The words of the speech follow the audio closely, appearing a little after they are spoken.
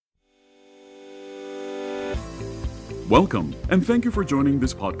Welcome, and thank you for joining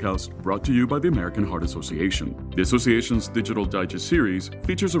this podcast brought to you by the American Heart Association. The association's Digital Digest series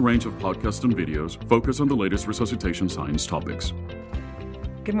features a range of podcasts and videos focused on the latest resuscitation science topics.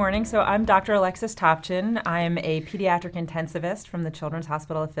 Good morning. So I'm Dr. Alexis Topchin. I'm a pediatric intensivist from the Children's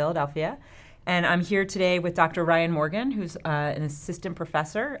Hospital of Philadelphia. And I'm here today with Dr. Ryan Morgan, who's an assistant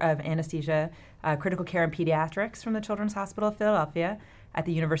professor of anesthesia, critical care and pediatrics from the Children's Hospital of Philadelphia at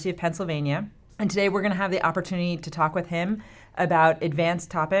the University of Pennsylvania. And today we're going to have the opportunity to talk with him about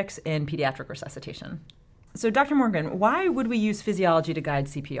advanced topics in pediatric resuscitation. So Dr. Morgan, why would we use physiology to guide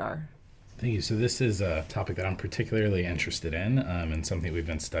CPR? Thank you. So this is a topic that I'm particularly interested in and something we've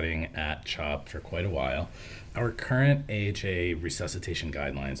been studying at CHOP for quite a while. Our current AHA resuscitation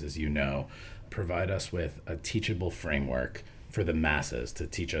guidelines, as you know, provide us with a teachable framework for the masses to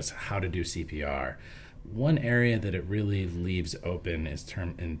teach us how to do CPR. One area that it really leaves open is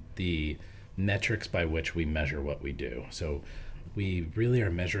in the metrics by which we measure what we do. So we really are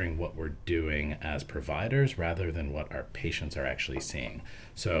measuring what we're doing as providers rather than what our patients are actually seeing.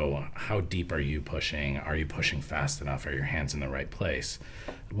 So how deep are you pushing? Are you pushing fast enough? Are your hands in the right place?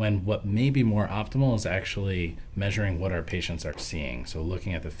 When what may be more optimal is actually measuring what our patients are seeing. So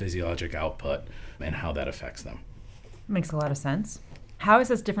looking at the physiologic output and how that affects them. Makes a lot of sense. How is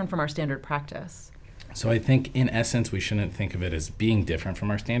this different from our standard practice? So I think in essence, we shouldn't think of it as being different from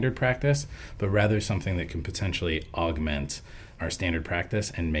our standard practice, but rather something that can potentially augment our standard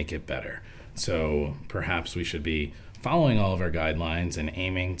practice and make it better. So perhaps we should be following all of our guidelines and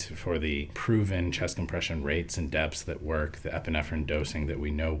aiming for the proven chest compression rates and depths that work, the epinephrine dosing that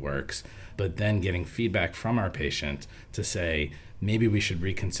we know works, but then getting feedback from our patient to say, maybe we should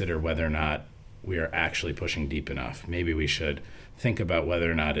reconsider whether or not we are actually pushing deep enough. Maybe we should think about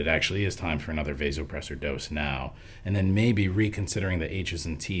whether or not it actually is time for another vasopressor dose now, and then maybe reconsidering the H's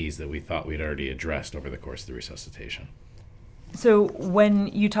and T's that we thought we'd already addressed over the course of the resuscitation. So when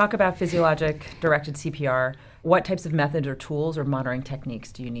you talk about physiologic directed CPR, what types of methods or tools or monitoring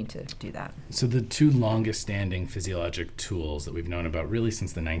techniques do you need to do that? So the two longest standing physiologic tools that we've known about really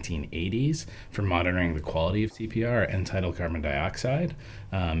since the 1980s for monitoring the quality of CPR are end-tidal carbon dioxide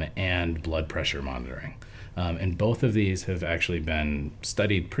and blood pressure monitoring. And both of these have actually been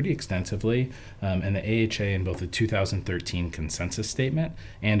studied pretty extensively in the AHA in both the 2013 consensus statement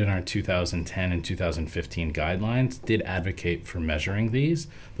and in our 2010 and 2015 guidelines did advocate for measuring these,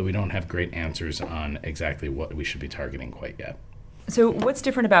 but we don't have great answers on exactly what we should be targeting quite yet. So what's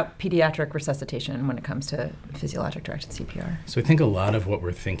different about pediatric resuscitation when it comes to physiologic directed CPR? So I think a lot of what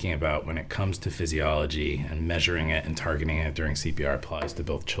we're thinking about when it comes to physiology and measuring it and targeting it during CPR applies to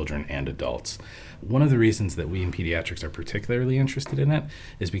both children and adults. One of the reasons that we in pediatrics are particularly interested in it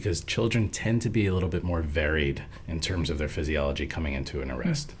is because children tend to be a little bit more varied in terms of their physiology coming into an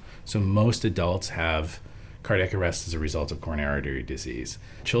arrest. So most adults have cardiac arrest as a result of coronary artery disease.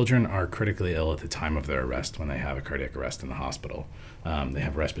 Children are critically ill at the time of their arrest when they have a cardiac arrest in the hospital. They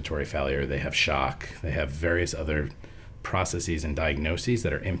have respiratory failure, they have shock, they have various other processes and diagnoses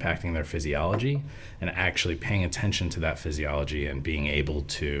that are impacting their physiology, and actually paying attention to that physiology and being able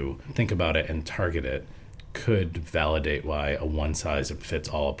to think about it and target it could validate why a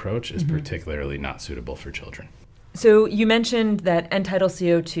one-size-fits-all approach is particularly not suitable for children. So you mentioned that end-tidal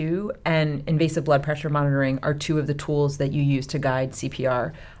CO2 and invasive blood pressure monitoring are two of the tools that you use to guide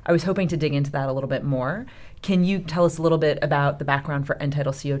CPR. I was hoping to dig into that a little bit more. Can you tell us a little bit about the background for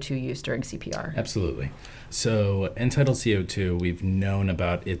end-tidal CO2 use during CPR? Absolutely. So end-tidal CO2, we've known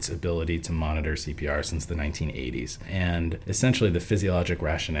about its ability to monitor CPR since the 1980s. And essentially the physiologic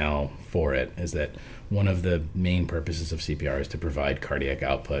rationale for it is that one of the main purposes of CPR is to provide cardiac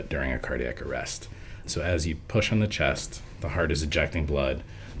output during a cardiac arrest. So as you push on the chest, the heart is ejecting blood.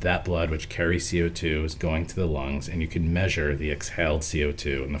 That blood, which carries CO2, is going to the lungs, and you can measure the exhaled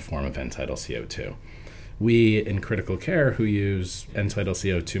CO2 in the form of end-tidal CO2. We, in critical care, who use end-tidal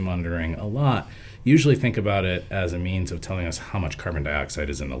CO2 monitoring a lot, usually think about it as a means of telling us how much carbon dioxide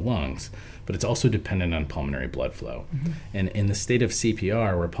is in the lungs, but it's also dependent on pulmonary blood flow. And in the state of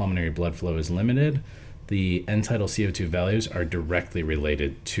CPR, where pulmonary blood flow is limited, the end-tidal CO2 values are directly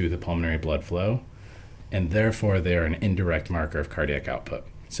related to the pulmonary blood flow, and therefore they are an indirect marker of cardiac output.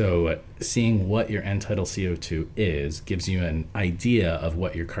 So seeing what your end-tidal CO2 is gives you an idea of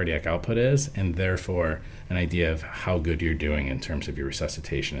what your cardiac output is, and therefore an idea of how good you're doing in terms of your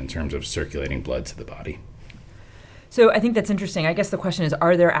resuscitation, in terms of circulating blood to the body. So I think that's interesting. I guess the question is,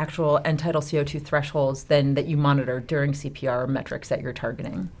 are there actual end-tidal CO2 thresholds then that you monitor during CPR metrics that you're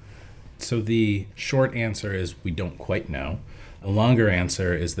targeting? So the short answer is we don't quite know. A longer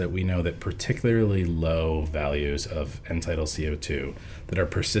answer is that we know that particularly low values of end-tidal CO2 that are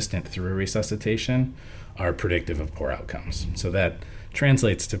persistent through resuscitation are predictive of poor outcomes. So that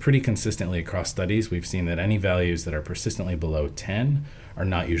translates to pretty consistently across studies. We've seen that any values that are persistently below 10 are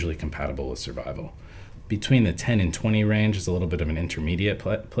not usually compatible with survival. Between the 10 and 20 range is a little bit of an intermediate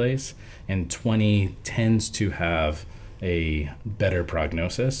place, and 20 tends to have a better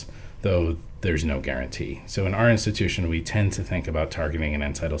prognosis, though there's no guarantee. So in our institution, we tend to think about targeting an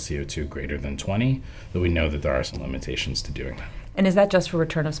end-tidal CO2 greater than 20, though we know that there are some limitations to doing that. And is that just for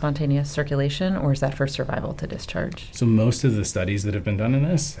return of spontaneous circulation, or is that for survival to discharge? So most of the studies that have been done in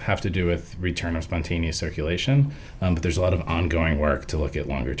this have to do with return of spontaneous circulation, but there's a lot of ongoing work to look at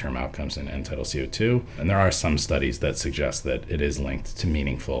longer-term outcomes in end-tidal CO2, and there are some studies that suggest that it is linked to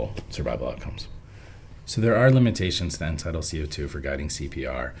meaningful survival outcomes. So there are limitations to end-tidal CO2 for guiding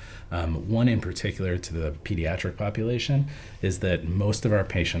CPR. One in particular to the pediatric population is that most of our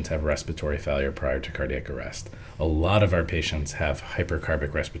patients have respiratory failure prior to cardiac arrest. A lot of our patients have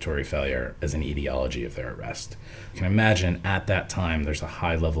hypercarbic respiratory failure as an etiology of their arrest. You can imagine at that time there's a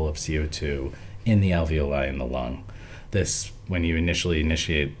high level of CO2 in the alveoli in the lung. This, when you initially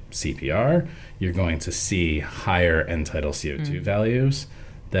initiate CPR, you're going to see higher end-tidal CO2 values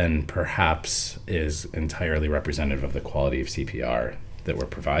than perhaps is entirely representative of the quality of CPR that we're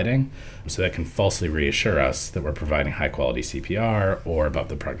providing. So that can falsely reassure us that we're providing high quality CPR or about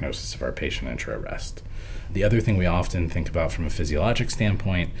the prognosis of our patient intra-arrest. The other thing we often think about from a physiologic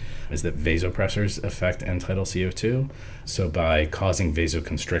standpoint is that vasopressors affect end-tidal CO2. So by causing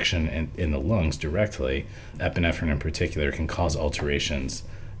vasoconstriction in the lungs directly, epinephrine in particular can cause alterations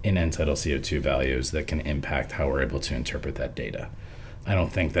in end-tidal CO2 values that can impact how we're able to interpret that data. I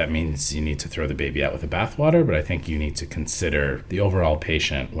don't think that means you need to throw the baby out with the bathwater, but I think you need to consider the overall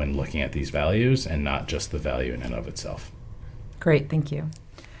patient when looking at these values and not just the value in and of itself. Great, thank you.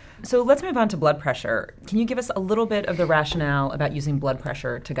 So let's move on to blood pressure. Can you give us a little bit of the rationale about using blood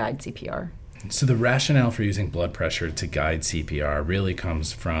pressure to guide CPR? So the rationale for using blood pressure to guide CPR really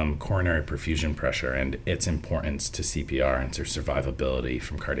comes from coronary perfusion pressure and its importance to CPR and to survivability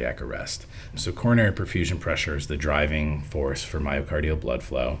from cardiac arrest. So coronary perfusion pressure is the driving force for myocardial blood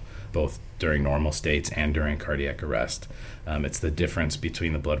flow, both during normal states and during cardiac arrest. It's the difference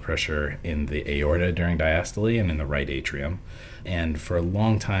between the blood pressure in the aorta during diastole and in the right atrium. And for a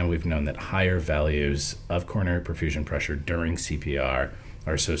long time, we've known that higher values of coronary perfusion pressure during CPR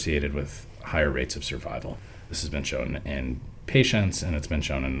are associated with higher rates of survival. This has been shown in patients, and it's been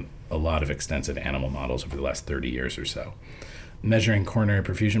shown in a lot of extensive animal models over the last 30 years or so. Measuring coronary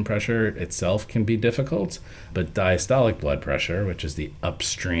perfusion pressure itself can be difficult, but diastolic blood pressure, which is the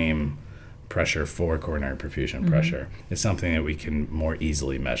upstream pressure for coronary perfusion pressure, is something that we can more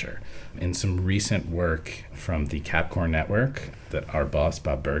easily measure. In some recent work from the CAPCOR network that our boss,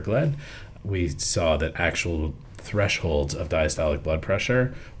 Bob Berg, led, we saw that actual thresholds of diastolic blood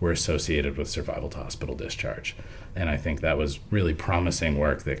pressure were associated with survival to hospital discharge. And I think that was really promising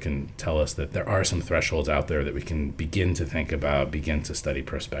work that can tell us that there are some thresholds out there that we can begin to think about, begin to study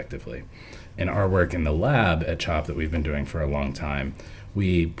prospectively. In our work in the lab at CHOP that we've been doing for a long time,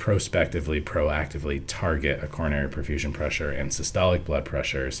 we proactively target a coronary perfusion pressure and systolic blood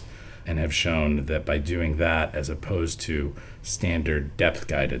pressures and have shown that by doing that, as opposed to standard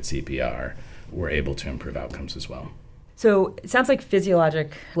depth-guided CPR, we're able to improve outcomes as well. So it sounds like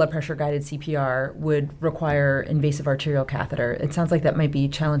physiologic blood pressure guided CPR would require invasive arterial catheter. It sounds like that might be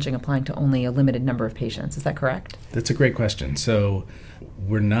challenging applying to only a limited number of patients. Is that correct? That's a great question. So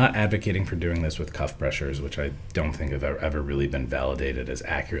we're not advocating for doing this with cuff pressures, which I don't think have ever really been validated as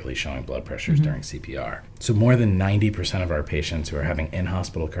accurately showing blood pressures during CPR. So more than 90% of our patients who are having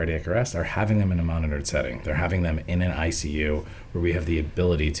in-hospital cardiac arrest are having them in a monitored setting. They're having them in an ICU where we have the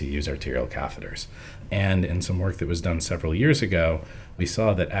ability to use arterial catheters. And in some work that was done several years ago, we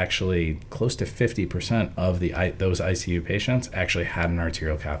saw that actually close to 50% of those ICU patients actually had an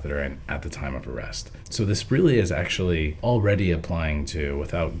arterial catheter in at the time of arrest. So this really is actually already applying to,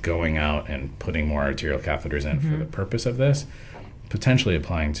 without going out and putting more arterial catheters in for the purpose of this, potentially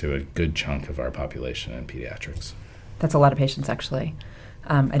applying to a good chunk of our population in pediatrics. That's a lot of patients, actually.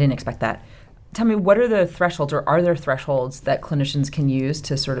 I didn't expect that. Tell me, what are the thresholds, or are there thresholds that clinicians can use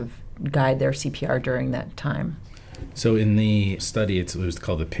to sort of guide their CPR during that time? So in the study, it was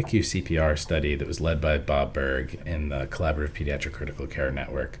called the PICU CPR study that was led by Bob Berg in the Collaborative Pediatric Critical Care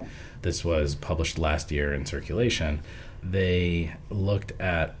Network. This was published last year in Circulation. They looked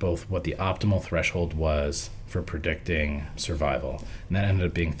at both what the optimal threshold was for predicting survival, and that ended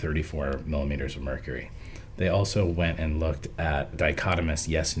up being 34 millimeters of mercury. They also went and looked at dichotomous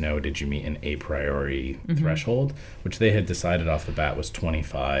yes-no, did you meet an a priori threshold, which they had decided off the bat was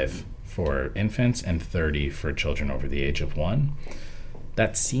 25 for infants and 30 for children over the age of 1.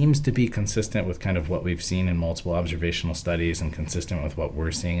 That seems to be consistent with kind of what we've seen in multiple observational studies and consistent with what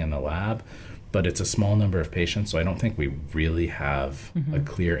we're seeing in the lab, but it's a small number of patients, so I don't think we really have a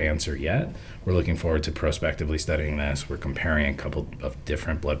clear answer yet. We're looking forward to prospectively studying this. We're comparing a couple of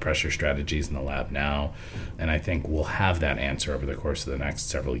different blood pressure strategies in the lab now, and I think we'll have that answer over the course of the next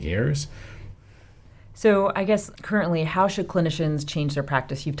several years. So I guess currently, how should clinicians change their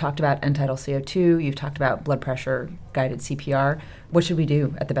practice? You've talked about end-tidal CO2, you've talked about blood pressure-guided CPR. What should we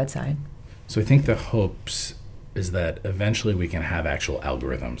do at the bedside? So I think the hopes is that eventually we can have actual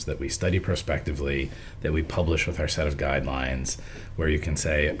algorithms that we study prospectively, that we publish with our set of guidelines, where you can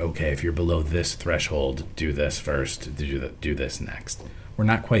say, okay, if you're below this threshold, do this first, do this next. We're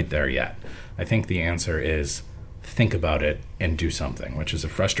not quite there yet. I think the answer is think about it and do something, which is a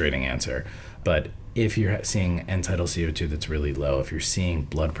frustrating answer. But if you're seeing end-tidal CO2 that's really low, if you're seeing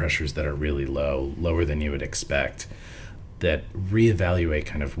blood pressures that are really low, lower than you would expect, that reevaluate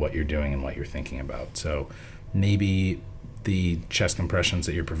kind of what you're doing and what you're thinking about. So maybe the chest compressions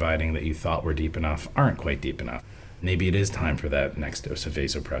that you're providing that you thought were deep enough aren't quite deep enough. Maybe it is time for that next dose of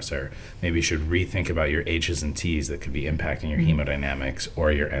vasopressor. Maybe you should rethink about your H's and T's that could be impacting your hemodynamics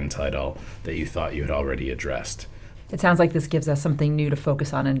or your end-tidal that you thought you had already addressed. It sounds like this gives us something new to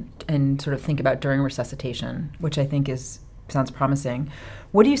focus on and sort of think about during resuscitation, which I think sounds promising.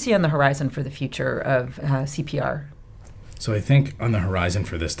 What do you see on the horizon for the future of CPR? So I think on the horizon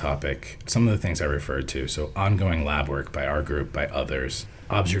for this topic, some of the things I referred to, so ongoing lab work by our group, by others,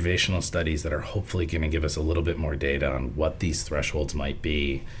 observational studies that are hopefully going to give us a little bit more data on what these thresholds might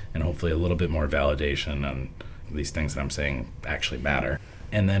be, and hopefully a little bit more validation on these things that I'm saying actually matter.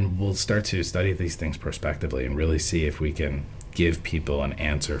 And then we'll start to study these things prospectively and really see if we can give people an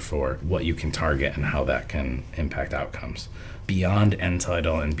answer for what you can target and how that can impact outcomes. Beyond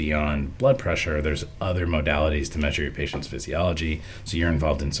end-tidal and beyond blood pressure, there's other modalities to measure your patient's physiology. So you're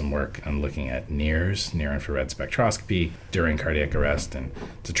involved in some work on looking at NIRS, near-infrared spectroscopy, during cardiac arrest, and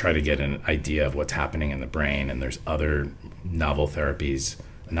to try to get an idea of what's happening in the brain. And there's other novel therapies,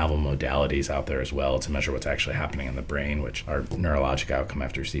 novel modalities out there as well to measure what's actually happening in the brain, which are neurologic outcome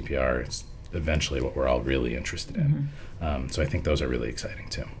after CPR. It's eventually what we're all really interested in. So I think those are really exciting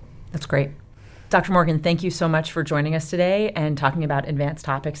too. That's great. Dr. Morgan, thank you so much for joining us today and talking about advanced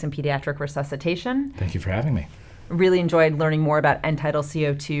topics in pediatric resuscitation. Thank you for having me. Really enjoyed learning more about end-tidal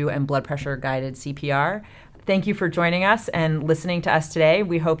CO2 and blood pressure-guided CPR. Thank you for joining us and listening to us today.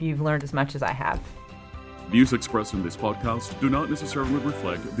 We hope you've learned as much as I have. Views expressed in this podcast do not necessarily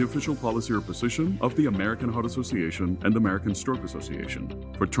reflect the official policy or position of the American Heart Association and the American Stroke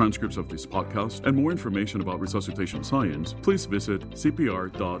Association. For transcripts of this podcast and more information about resuscitation science, please visit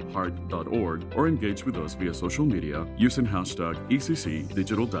cpr.heart.org or engage with us via social media using hashtag ECC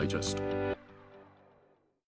Digital Digest.